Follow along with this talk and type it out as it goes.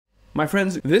My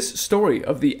friends, this story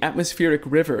of the atmospheric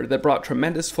river that brought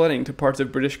tremendous flooding to parts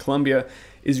of British Columbia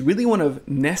is really one of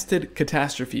nested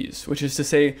catastrophes, which is to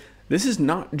say, this is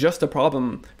not just a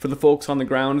problem for the folks on the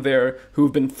ground there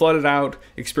who've been flooded out,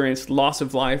 experienced loss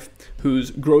of life,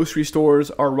 whose grocery stores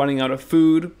are running out of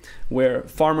food, where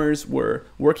farmers were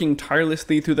working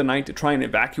tirelessly through the night to try and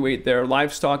evacuate their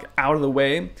livestock out of the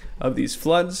way of these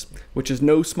floods, which is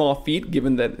no small feat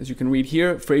given that, as you can read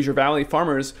here, Fraser Valley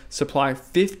farmers supply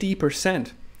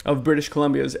 50% of British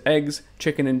Columbia's eggs,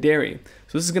 chicken, and dairy.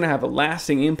 So this is going to have a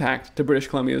lasting impact to British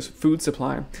Columbia's food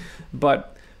supply.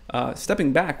 But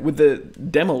stepping back, with the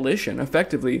demolition,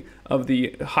 effectively, of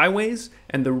the highways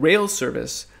and the rail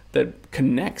service that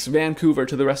connects Vancouver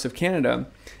to the rest of Canada,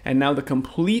 and now the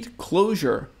complete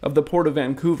closure of the Port of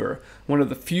Vancouver, one of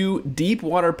the few deep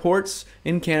water ports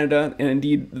in Canada, and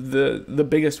indeed the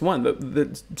biggest one,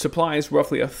 that supplies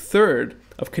roughly a third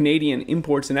of Canadian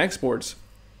imports and exports.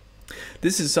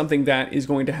 This is something that is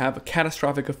going to have a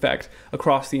catastrophic effect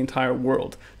across the entire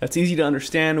world. That's easy to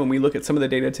understand when we look at some of the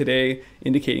data today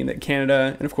indicating that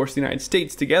Canada and of course the United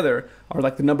States together are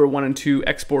like the #1 and 2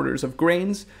 exporters of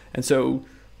grains. And so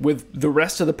with the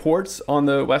rest of the ports on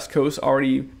the West Coast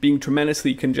already being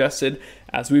tremendously congested,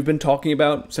 as we've been talking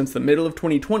about since the middle of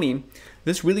 2020,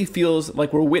 this really feels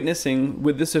like we're witnessing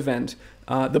with this event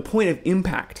the point of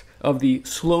impact of the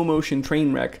slow motion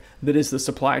train wreck that is the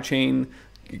supply chain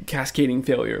cascading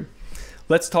failure.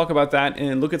 Let's talk about that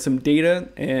and look at some data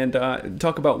and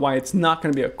talk about why it's not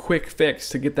going to be a quick fix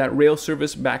to get that rail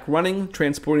service back running,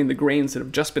 transporting the grains that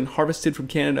have just been harvested from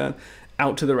Canada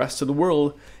out to the rest of the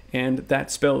world, and that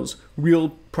spells real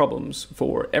problems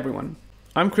for everyone.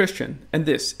 I'm Christian, and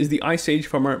this is the Ice Age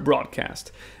Farmer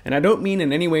broadcast, and I don't mean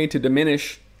in any way to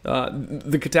diminish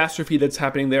the catastrophe that's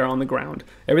happening there on the ground.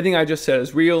 Everything I just said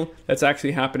is real. That's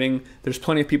actually happening. There's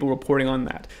plenty of people reporting on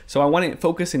that. So I want to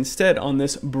focus instead on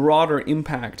this broader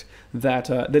impact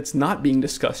that's not being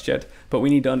discussed yet, but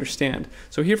we need to understand.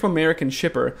 So here from American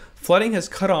Shipper, flooding has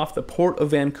cut off the Port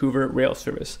of Vancouver rail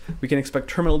service. We can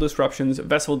expect terminal disruptions,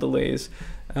 vessel delays,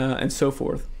 and so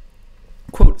forth.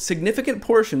 Quote, significant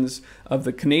portions of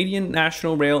the Canadian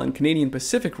National Rail and Canadian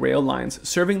Pacific Rail lines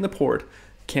serving the port,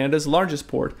 Canada's largest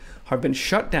port, have been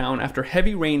shut down after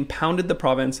heavy rain pounded the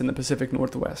province in the Pacific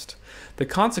Northwest. The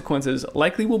consequences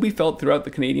likely will be felt throughout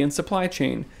the Canadian supply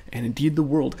chain, and indeed the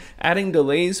world, adding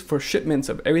delays for shipments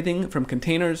of everything from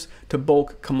containers to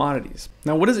bulk commodities.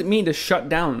 Now, what does it mean to shut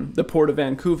down the Port of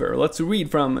Vancouver? Let's read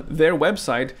from their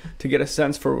website to get a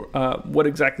sense for what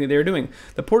exactly they're doing.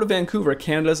 The Port of Vancouver,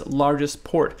 Canada's largest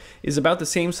port, is about the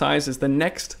same size as the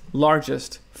next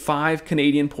largest 5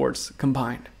 Canadian ports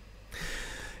combined.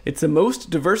 It's the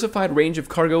most diversified range of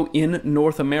cargo in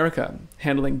North America,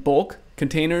 handling bulk,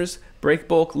 containers, break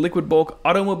bulk, liquid bulk,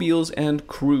 automobiles, and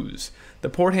cruise. The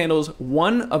port handles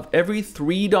 1 of every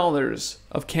 $3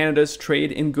 of Canada's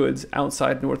trade in goods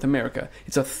outside North America.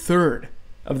 It's a third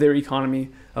of their economy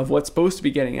of what's supposed to be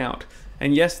getting out.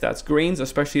 And yes, that's grains,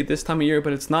 especially at this time of year,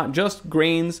 but it's not just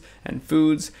grains and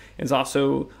foods. It's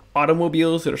also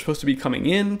automobiles that are supposed to be coming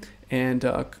in, and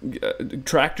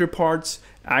tractor parts,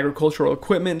 agricultural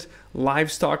equipment,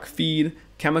 livestock feed,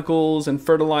 chemicals and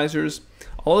fertilizers.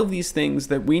 All of these things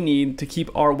that we need to keep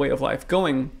our way of life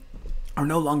going are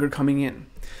no longer coming in.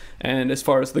 And as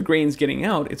far as the grains getting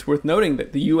out, it's worth noting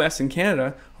that the US and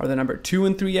Canada are the #2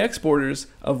 and 3 exporters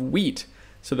of wheat.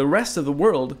 So the rest of the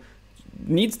world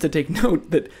needs to take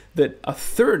note that a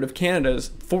third of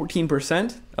Canada's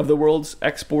 14% of the world's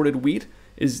exported wheat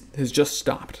has just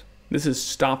stopped. This is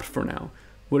stopped for now.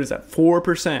 What is that?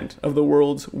 4% of the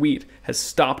world's wheat has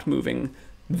stopped moving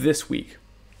this week.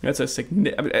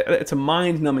 It's a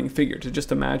mind-numbing figure to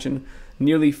just imagine.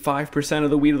 Nearly 5% of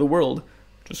the wheat of the world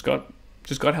just got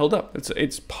held up.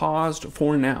 It's paused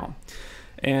for now.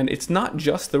 And it's not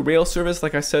just the rail service.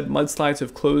 Like I said, mudslides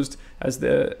have closed, as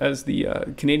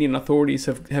the Canadian authorities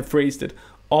have phrased it,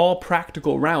 all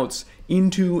practical routes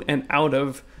into and out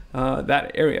of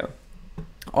that area.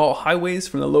 All highways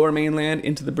from the lower mainland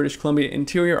into the British Columbia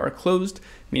interior are closed,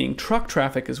 meaning truck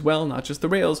traffic as well, not just the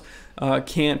rails,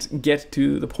 can't get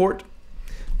to the port.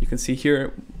 You can see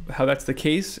here how that's the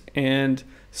case, and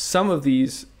some of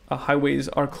these highways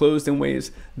are closed in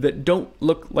ways that don't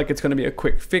look like it's going to be a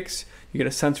quick fix. You get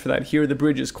a sense for that here. The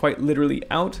bridge is quite literally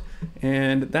out,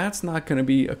 and that's not going to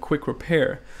be a quick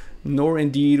repair, nor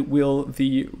indeed will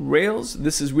the rails.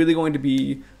 This is really going to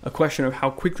be a question of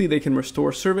how quickly they can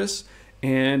restore service.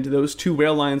 And those 2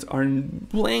 rail lines are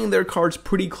laying their cards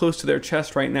pretty close to their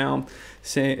chest right now,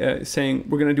 saying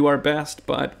we're going to do our best,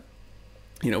 but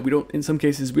in some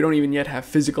cases we don't even yet have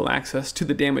physical access to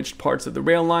the damaged parts of the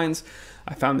rail lines.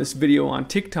 I found this video on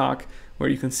TikTok where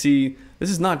you can see this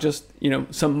is not just,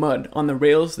 some mud on the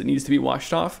rails that needs to be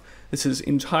washed off. This is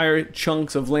entire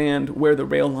chunks of land where the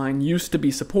rail line used to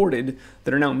be supported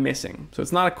that are now missing. So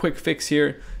it's not a quick fix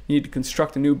here. You need to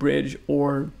construct a new bridge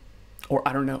or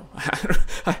I don't know.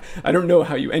 I don't know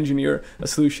how you engineer a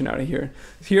solution out of here.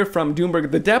 Here from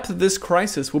Doomberg, the depth of this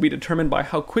crisis will be determined by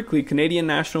how quickly Canadian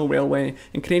National Railway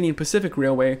and Canadian Pacific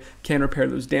Railway can repair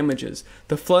those damages.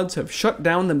 The floods have shut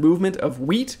down the movement of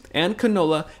wheat and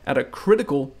canola at a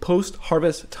critical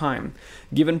post-harvest time.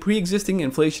 Given pre-existing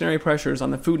inflationary pressures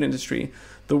on the food industry,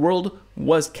 the world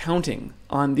was counting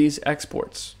on these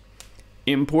exports.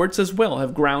 Imports as well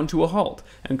have ground to a halt,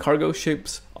 and cargo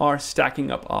ships are stacking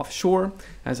up offshore.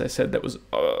 As I said, that was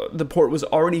the port was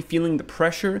already feeling the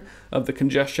pressure of the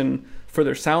congestion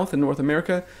further south in North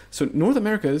America. So North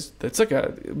America that's like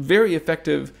a very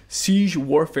effective siege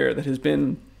warfare that has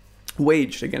been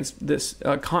waged against this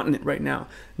continent right now.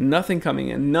 Nothing coming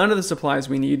in, none of the supplies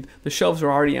we need. The shelves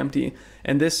are already empty,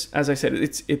 and this, as I said,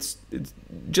 it's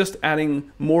just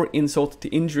adding more insult to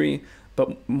injury.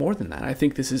 But more than that, I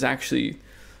think this is actually,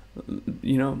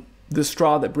 the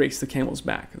straw that breaks the camel's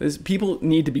back. People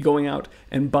need to be going out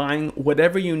and buying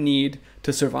whatever you need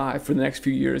to survive for the next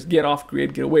few years. Get off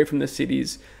grid, get away from the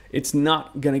cities. It's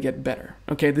not going to get better.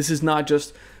 Okay, this is not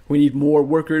just we need more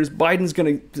workers. Biden's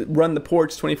going to run the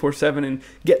ports 24/7 and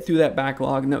get through that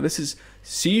backlog. No, this is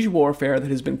siege warfare that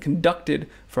has been conducted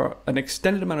for an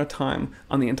extended amount of time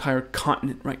on the entire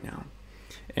continent right now.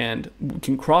 And we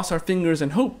can cross our fingers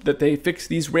and hope that they fix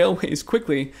these railways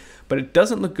quickly, but it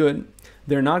doesn't look good.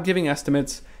 They're not giving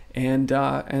estimates, and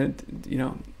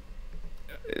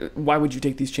why would you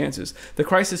take these chances? The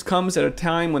crisis comes at a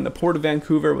time when the Port of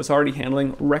Vancouver was already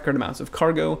handling record amounts of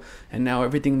cargo, and now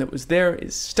everything that was there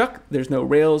is stuck. There's no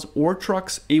rails or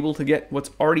trucks able to get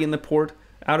what's already in the port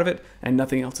out of it, and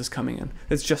nothing else is coming in.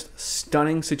 It's just a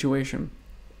stunning situation.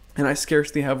 And I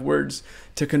scarcely have words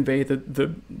to convey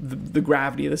the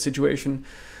gravity of the situation.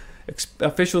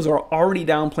 Officials are already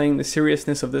downplaying the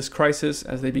seriousness of this crisis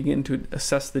as they begin to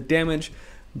assess the damage,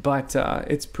 but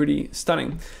it's pretty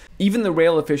stunning. Even the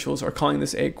rail officials are calling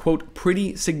this a, quote,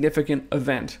 pretty significant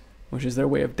event, which is their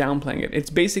way of downplaying it. It's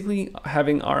basically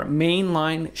having our main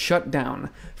line shut down.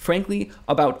 Frankly,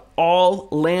 about all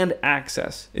land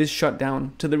access is shut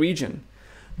down to the region.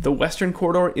 The Western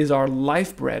Corridor is our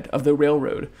lifeblood of the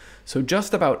railroad, so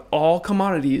just about all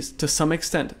commodities to some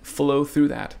extent flow through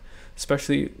that,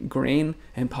 especially grain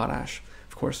and potash.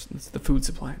 Of course, it's the food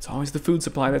supply. It's always the food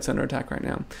supply that's under attack right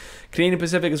now. Canadian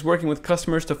Pacific is working with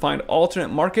customers to find alternate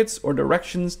markets or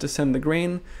directions to send the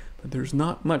grain, but there's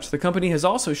not much. The company has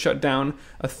also shut down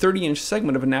a 30-inch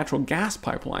segment of a natural gas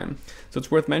pipeline, so it's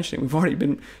worth mentioning. We've already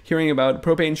been hearing about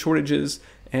propane shortages,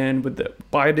 and with the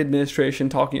Biden administration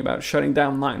talking about shutting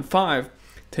down Line 5,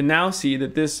 to now see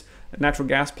that this natural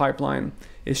gas pipeline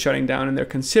is shutting down, and they're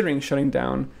considering shutting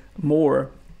down more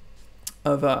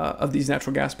of these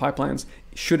natural gas pipelines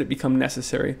should it become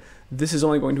necessary. This is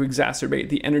only going to exacerbate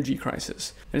the energy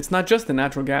crisis. And it's not just the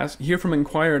natural gas. Here from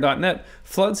Inquirer.net,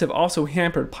 floods have also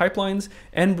hampered pipelines.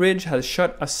 Enbridge has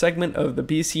shut a segment of the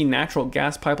BC natural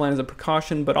gas pipeline as a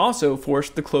precaution, but also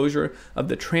forced the closure of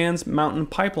the Trans Mountain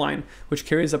Pipeline, which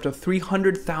carries up to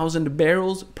 300,000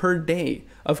 barrels per day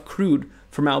of crude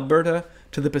from Alberta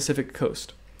to the Pacific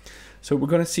coast. So we're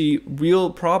going to see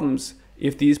real problems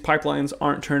if these pipelines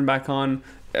aren't turned back on,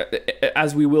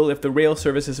 as we will if the rail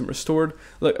service isn't restored.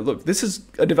 Look, this is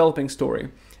a developing story,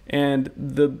 and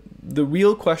the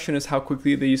real question is how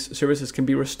quickly these services can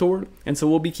be restored, and so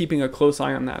we'll be keeping a close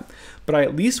eye on that. But I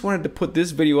at least wanted to put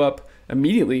this video up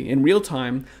immediately in real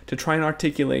time to try and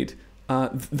articulate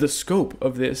the scope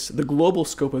of this, the global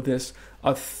scope of this.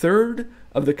 A third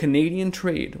of the Canadian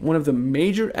trade, one of the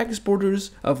major exporters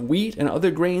of wheat and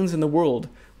other grains in the world,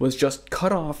 was just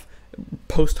cut off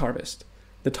post-harvest.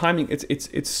 The timing,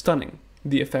 it's stunning,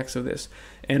 the effects of this.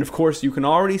 And of course, you can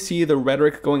already see the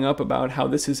rhetoric going up about how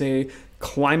this is a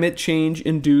climate change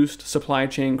induced supply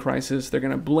chain crisis. They're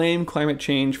going to blame climate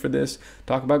change for this,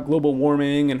 talk about global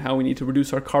warming and how we need to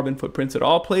reduce our carbon footprints. It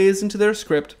all plays into their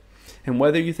script. And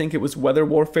whether you think it was weather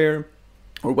warfare,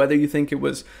 or whether you think it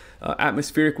was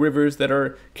atmospheric rivers that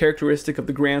are characteristic of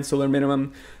the grand solar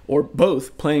minimum, or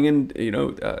both playing in,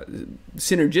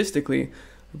 synergistically,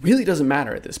 really doesn't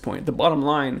matter at this point. The bottom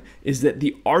line is that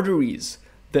the arteries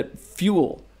that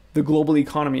fuel the global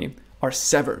economy are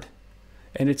severed,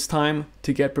 and it's time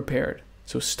to get prepared.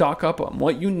 So stock up on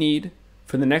what you need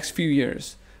for the next few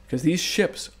years, because these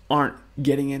ships aren't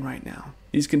getting in right now.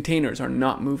 These containers are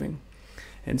not moving.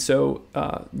 And so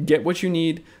get what you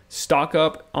need, stock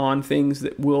up on things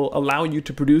that will allow you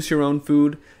to produce your own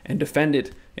food and defend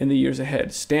it in the years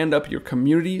ahead. Stand up your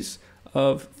communities,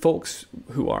 of folks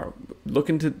who are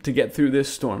looking to get through this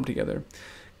storm together,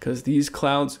 because these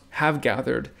clouds have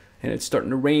gathered and it's starting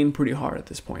to rain pretty hard at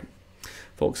this point.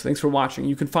 Folks, thanks for watching.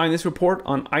 You can find this report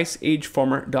on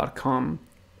iceagefarmer.com.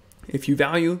 If you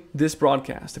value this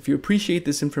broadcast, if you appreciate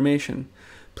this information,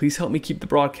 please help me keep the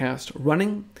broadcast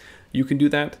running. You can do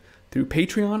that through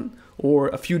Patreon or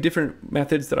a few different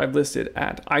methods that I've listed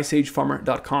at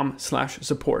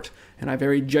iceagefarmer.com/support. And I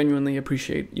very genuinely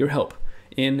appreciate your help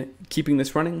in keeping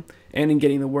this running and in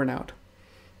getting the word out.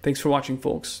 Thanks for watching,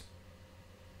 folks.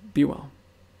 Be well.